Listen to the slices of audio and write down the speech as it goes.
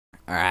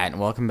Alright,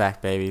 welcome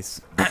back,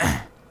 babies.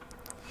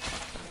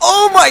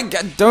 Oh my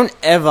god, don't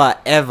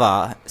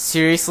ever,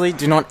 seriously,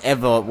 do not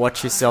ever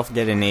watch yourself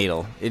get a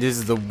needle. It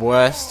is the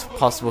worst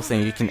possible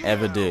thing you can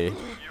ever do.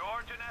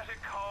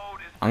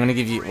 I'm gonna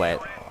give you, wait,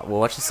 we'll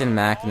watch the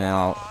cinematic and then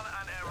I'll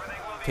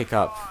pick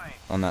up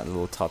on that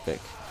little topic.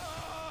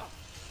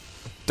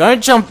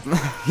 Don't jump!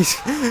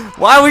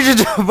 Why would you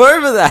jump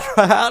over that?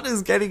 How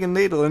does getting a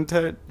needle and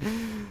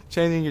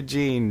changing your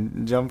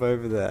gene jump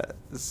over that?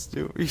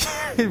 Stupid.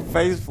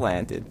 Face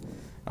planted.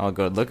 Oh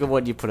god, look at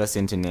what you put us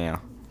into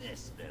now.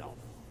 This little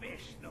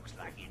fish looks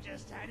like he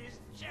just had his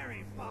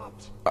cherry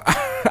popped.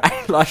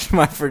 I lost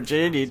my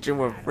virginity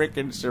to a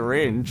freaking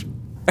syringe.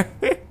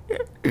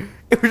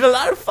 It was a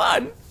lot of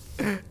fun.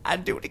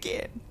 I'd do it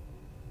again.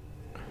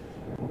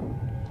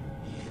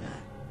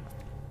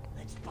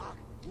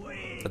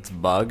 Let's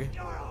bug.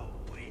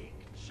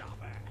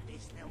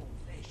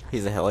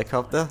 He's a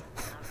helicopter?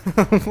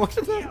 What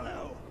is that?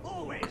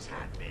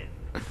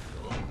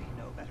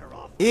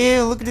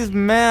 Ew, look at his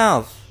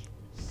mouth.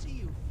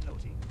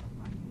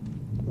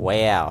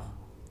 Wow.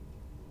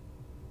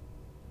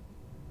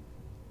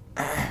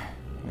 A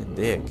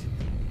dick.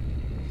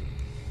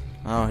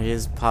 Oh,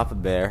 here's Papa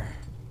Bear.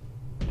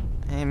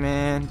 Hey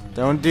man,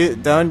 don't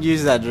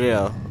use that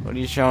drill. What are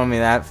you showing me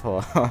that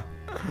for?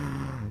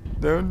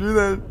 Don't do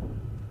that.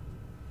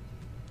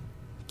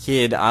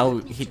 Kid, I'll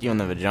hit you on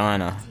the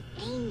vagina.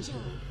 Angel.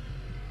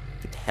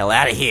 Get the hell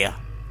out of here.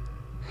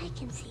 I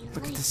can see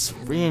Look at the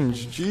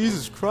syringe.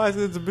 Jesus Christ,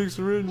 that's a big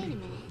syringe. Wait a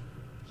minute.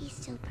 He's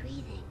still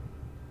breathing.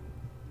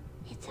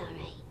 It's alright.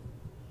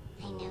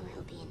 I know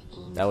he'll be an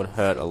angel. That would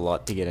hurt a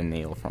lot to get a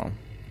needle from.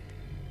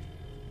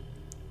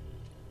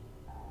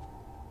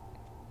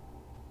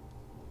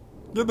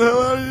 Get the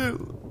hell out of here.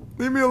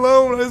 Leave me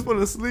alone. I just want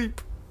to sleep.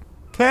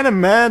 Can a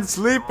man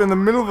sleep in the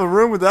middle of a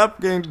room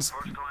without getting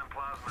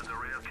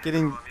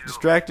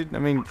distracted? I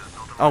mean,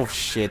 oh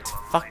shit.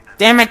 Fuck.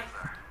 Damn it.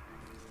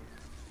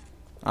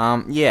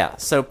 Yeah,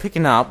 so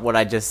picking up what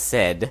I just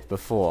said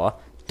before,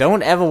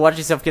 don't ever watch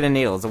yourself get a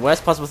needle. It's the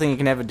worst possible thing you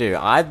can ever do.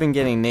 I've been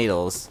getting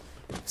needles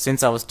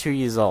since I was 2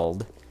 years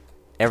old,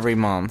 every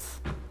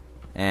month.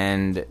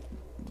 And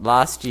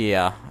last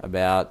year,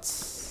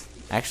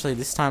 actually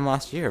this time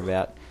last year,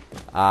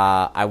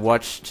 I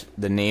watched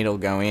the needle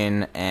go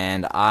in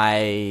and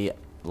I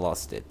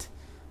lost it.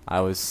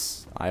 I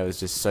was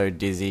just so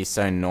dizzy,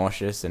 so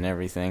nauseous and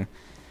everything.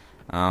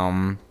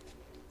 I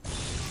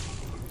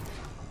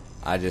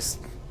just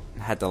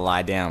had to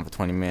lie down for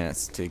 20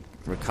 minutes to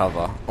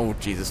recover. Oh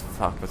Jesus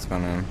fuck, what's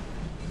going on?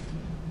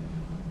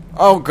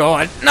 Oh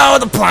god, no,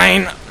 the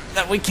plane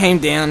that we came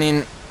down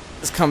in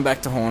has come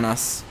back to haunt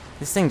us.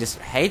 This thing just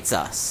hates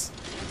us.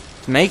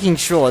 It's making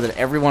sure that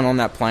everyone on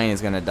that plane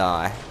is gonna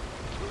die.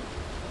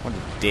 What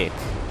a dick.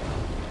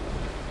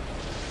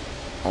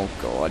 Oh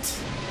god.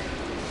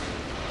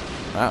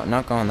 Well,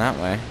 not going that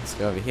way. Let's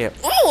go over here.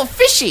 Oh, a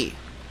fishy!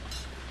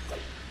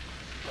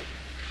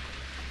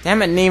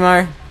 Damn it,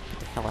 Nemo. Get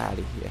the hell out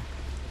of here.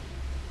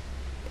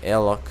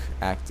 Airlock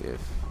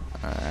active.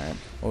 Alright.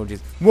 Oh,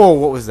 jeez. Whoa,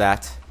 what was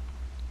that?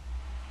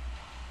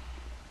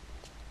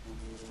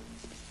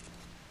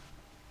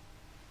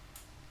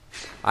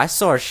 I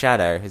saw a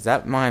shadow. Is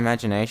that my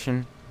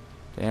imagination?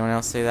 Did anyone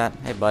else see that?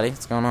 Hey, buddy,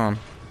 what's going on?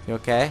 You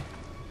okay?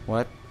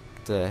 What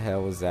the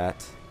hell was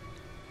that?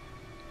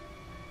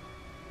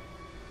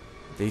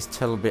 These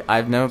turtle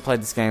I've never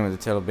played this game with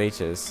the turtle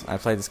beaches. I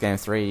played this game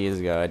 3 years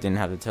ago. I didn't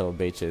have the turtle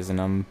beaches,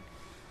 and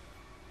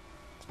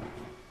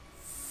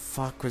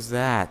fuck was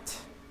that?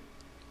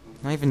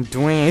 Not even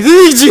doing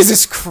anything.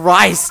 Jesus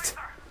Christ!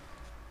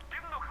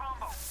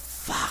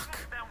 Fuck.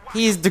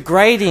 He is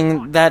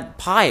degrading that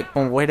pipe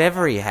or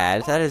whatever he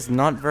had. That is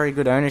not very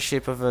good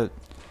ownership of a.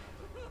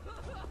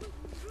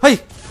 Hey,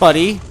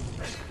 buddy.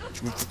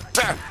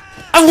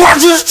 I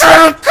want you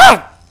to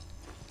go.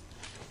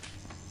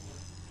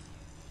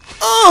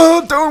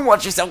 Oh, don't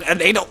watch yourself get a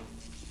needle.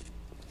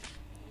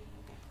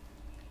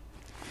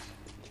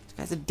 This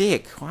guy's a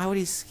dick. Why would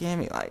he scare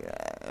me like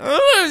that? Why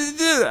would he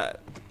do that?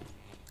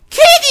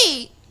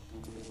 Kitty!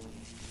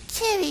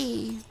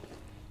 Kitty!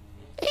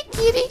 Hey,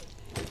 kitty!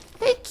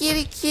 Hey,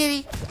 kitty,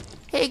 kitty!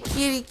 Hey,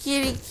 kitty,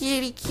 kitty,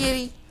 kitty,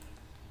 kitty!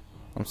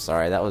 I'm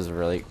sorry, that was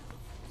really...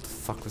 What the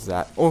fuck was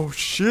that? Oh,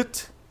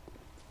 shit!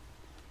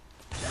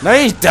 No,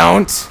 you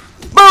don't!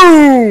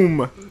 Boom!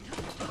 Get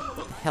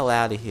the hell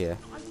out of here.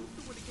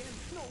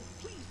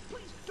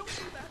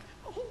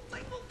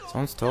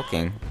 Someone's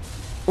talking.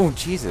 Oh,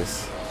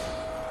 Jesus.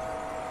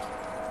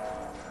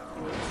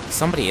 Is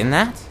somebody in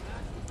that?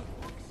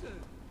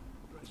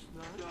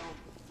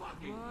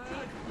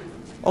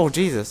 Oh,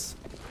 Jesus.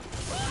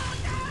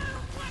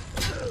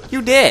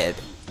 You did.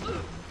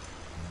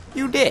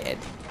 You did.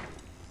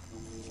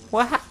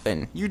 What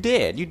happened? You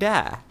did. You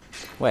died.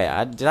 Wait,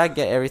 did I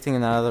get everything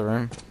in that other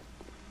room?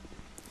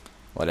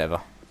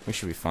 Whatever. We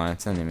should be fine.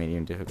 It's only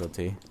medium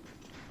difficulty.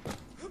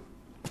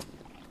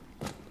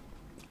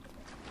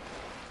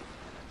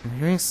 I'm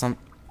hearing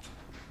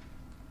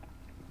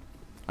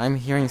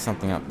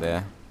something up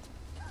there.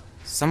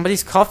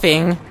 Somebody's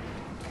coughing.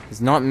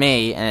 It's not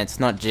me, and it's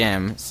not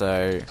Jim,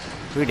 so...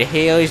 Who the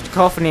hell is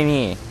coughing in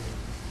here?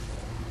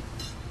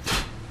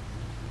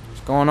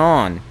 What's going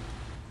on?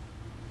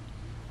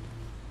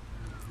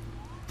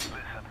 Listen,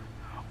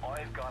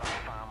 I've got a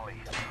family.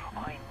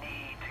 I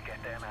need to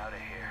get them out of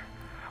here.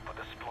 But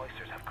the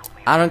splicers have cut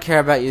me. I don't care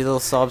about your little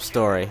sob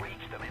story.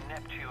 Reach them in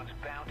Neptune's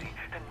bounty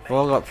and We've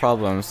all got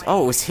problems.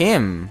 Oh, it was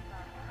him!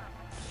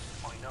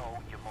 I know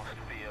you must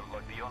feel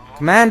like the unlucky.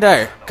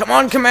 Commando! Come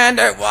on,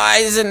 Commando! Why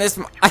isn't this...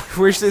 I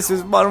wish this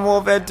was Modern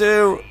Warfare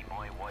 2!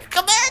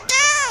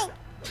 Commando!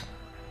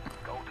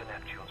 Go to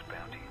Neptune's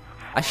bounty.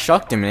 I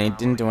shocked him and he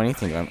didn't do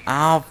anything to him.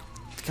 Oh,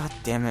 god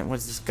damn it! What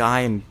is this guy?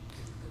 And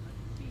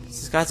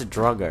this guy's a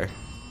drugger.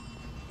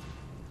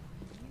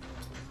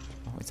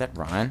 Oh, is that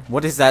Ryan?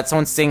 What is that?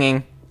 Someone's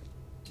singing.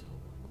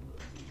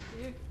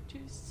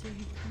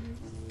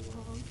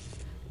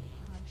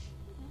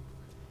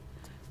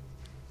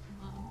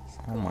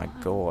 Oh my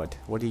god!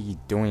 What are you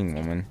doing,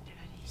 woman?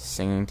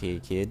 Singing to your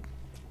kid?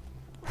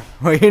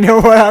 Well, you know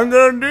what I'm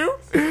gonna do?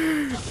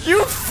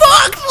 You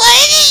fucked,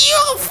 lady!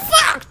 You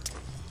fucked!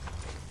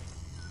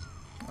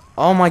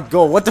 Oh my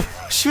god, what the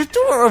f- She was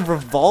doing a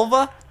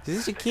revolver? Is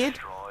this your kid?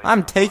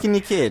 I'm taking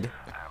your kid.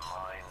 Our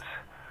minds,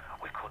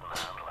 we couldn't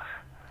handle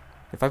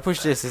it. If I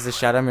push this, does the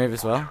shadow move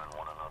as well? And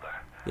one another.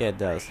 Yeah, it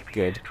does.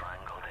 Good.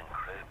 Strangled in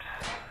cribs.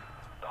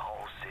 The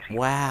whole city.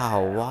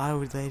 Wow, why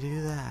would they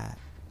do that?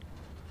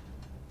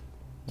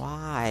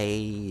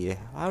 Why?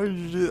 Why would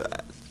you do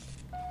that?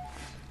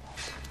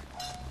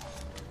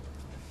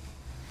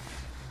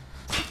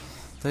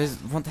 There's,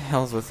 what the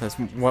hell's with this?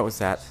 What was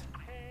that?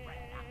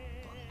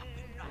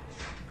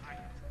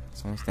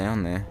 Someone's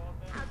down there.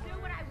 I'll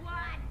do what I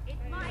want. It's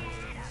my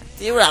Adam.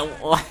 Do what I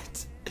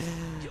want.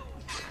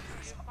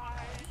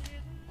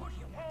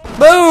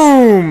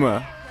 Boom!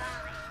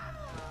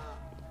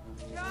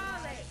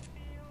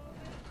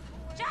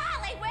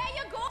 Charlie, where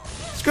you going?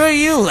 Screw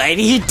you,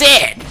 lady, you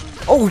dead!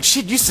 Oh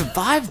shit, you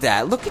survived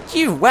that. Look at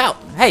you. Wow.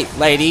 Hey,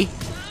 lady.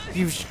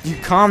 You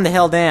calm the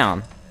hell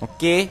down.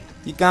 Okay?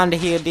 You calm the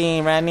hell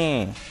down right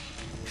now.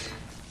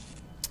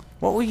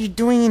 What were you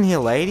doing in here,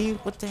 lady?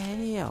 What the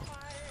hell?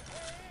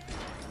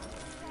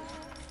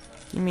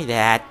 Give me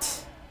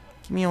that.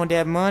 Give me all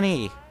that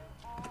money.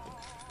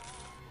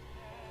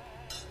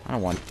 I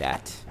don't want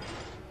that.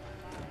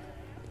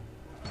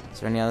 Is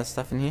there any other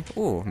stuff in here?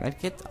 Ooh,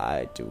 medkit.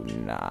 I do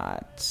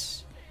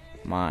not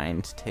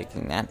mind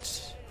taking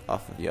that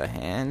off of your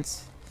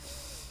hands.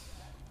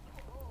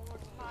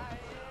 If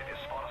you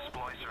spot a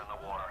splicer in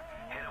the water,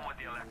 hit him with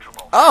the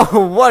electrical.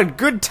 Oh, what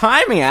good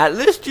timing! At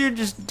least you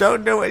just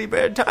don't know any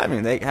better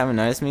timing. They haven't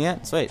noticed me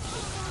yet? Sweet.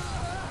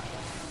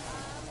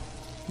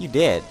 You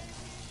did.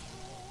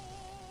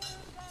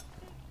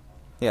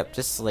 Yep,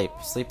 just sleep.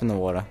 Sleep in the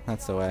water.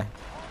 That's the way.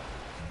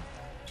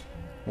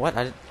 What?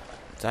 Did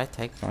I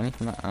take money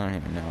from that? I don't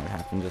even know what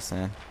happened just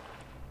then.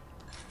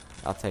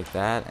 I'll take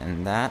that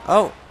and that.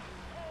 Oh!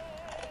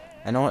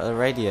 I know what the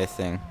radio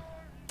thing.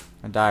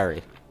 A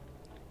diary.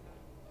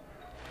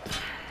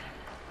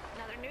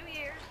 Another New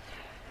Year's,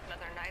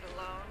 another night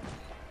alone.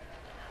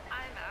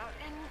 I'm out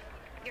and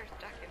you're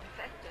stuck in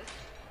Festus.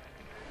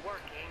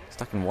 Working.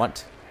 Stuck in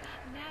what?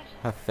 Imagine.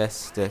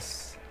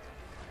 Hephaestus.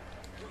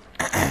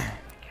 Guess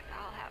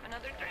I'll have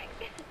another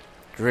drink.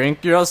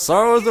 Drink your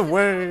sorrows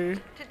away.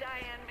 To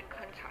Diane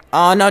McClintock.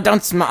 Oh no,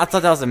 don't smell. I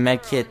thought that was a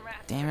med kit.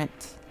 Damn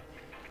it.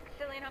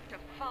 Silly enough to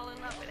fall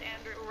in love with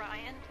Andrew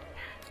Ryan.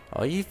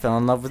 Oh, you fell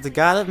in love with the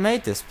guy that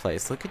made this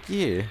place. Look at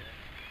you.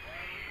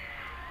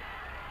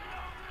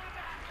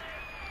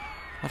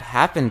 What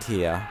happened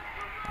here?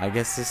 I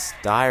guess this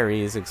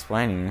diary is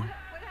explaining. What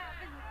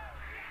happened?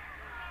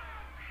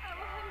 Oh,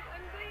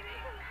 I'm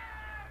bleeding.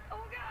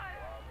 Oh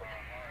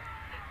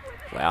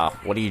God. Wow,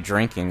 what are you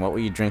drinking? What were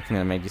you drinking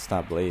that made you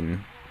stop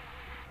bleeding?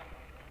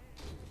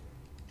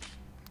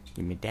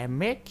 Give me that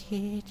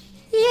medkit.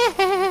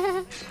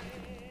 Yeah.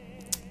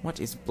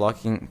 What is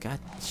blocking? God,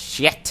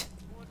 shit.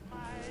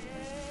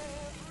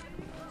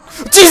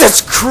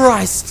 Jesus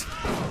Christ!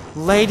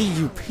 Lady,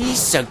 you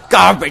piece of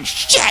garbage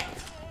shit!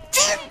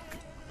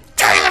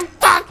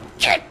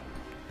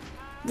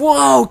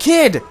 Whoa,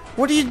 kid!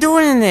 What are you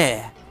doing in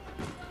there?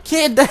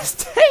 Kid,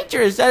 that's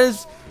dangerous! That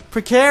is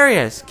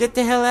precarious! Get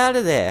the hell out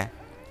of there!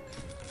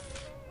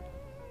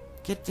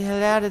 Get the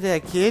hell out of there,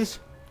 kid!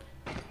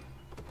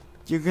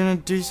 You're gonna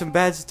do some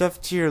bad stuff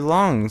to your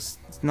lungs.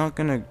 It's not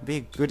gonna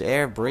be good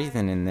air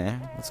breathing in there.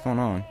 What's going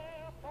on?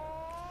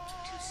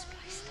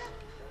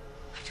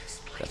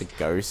 Is that a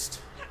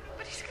ghost?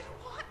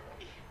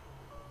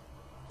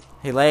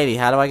 Hey lady,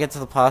 how do I get to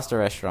the pasta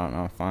restaurant?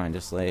 Oh fine,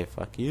 just leave.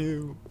 Fuck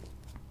you.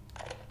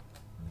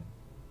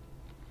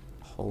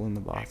 Hole in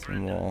the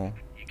bathroom wall.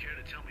 You care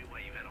to tell me why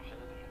you had a hole in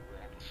the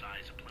wall the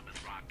size of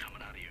Plymouth Rock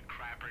coming out of your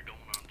crapper going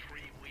on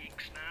 3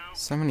 weeks now?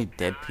 So many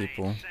dead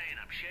people. I ain't saying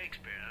I'm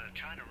Shakespeare,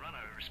 trying to run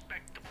a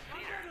respectable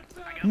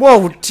theater.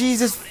 Whoa,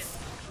 Jesus.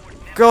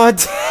 God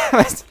damn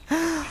it.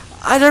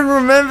 I don't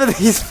remember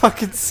these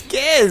fucking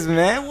scares,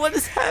 man. What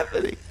is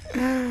happening?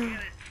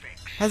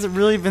 Has it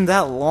really been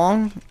that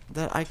long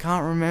that I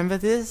can't remember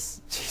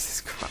this?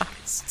 Jesus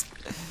Christ.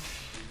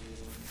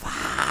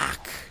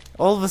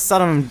 All of a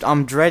sudden,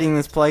 I'm dreading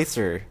this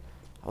playthrough.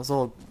 I was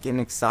all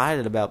getting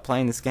excited about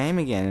playing this game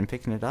again and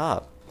picking it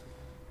up.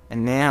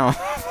 And now, I'm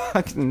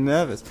fucking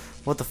nervous.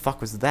 What the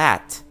fuck was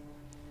that?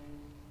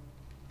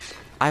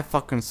 I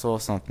fucking saw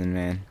something,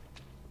 man.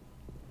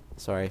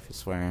 Sorry for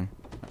swearing.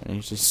 I don't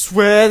usually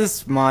swear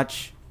this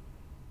much.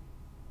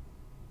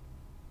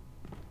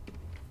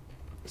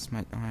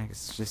 I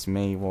guess it's just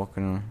me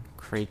walking,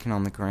 creaking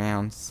on the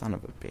ground. Son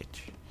of a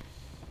bitch.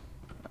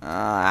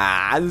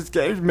 This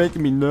game's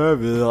making me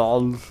nervous.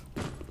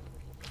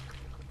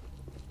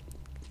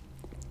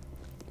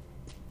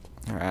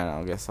 Alright,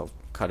 I guess I'll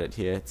cut it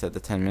here. It's at the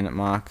 10-minute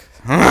mark.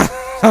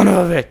 Son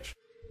of a bitch.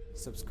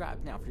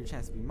 Subscribe now for your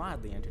chance to be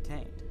mildly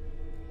entertained.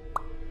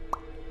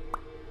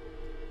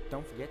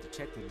 Don't forget to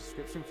check the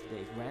description for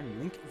today's random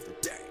link of the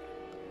day.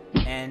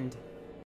 And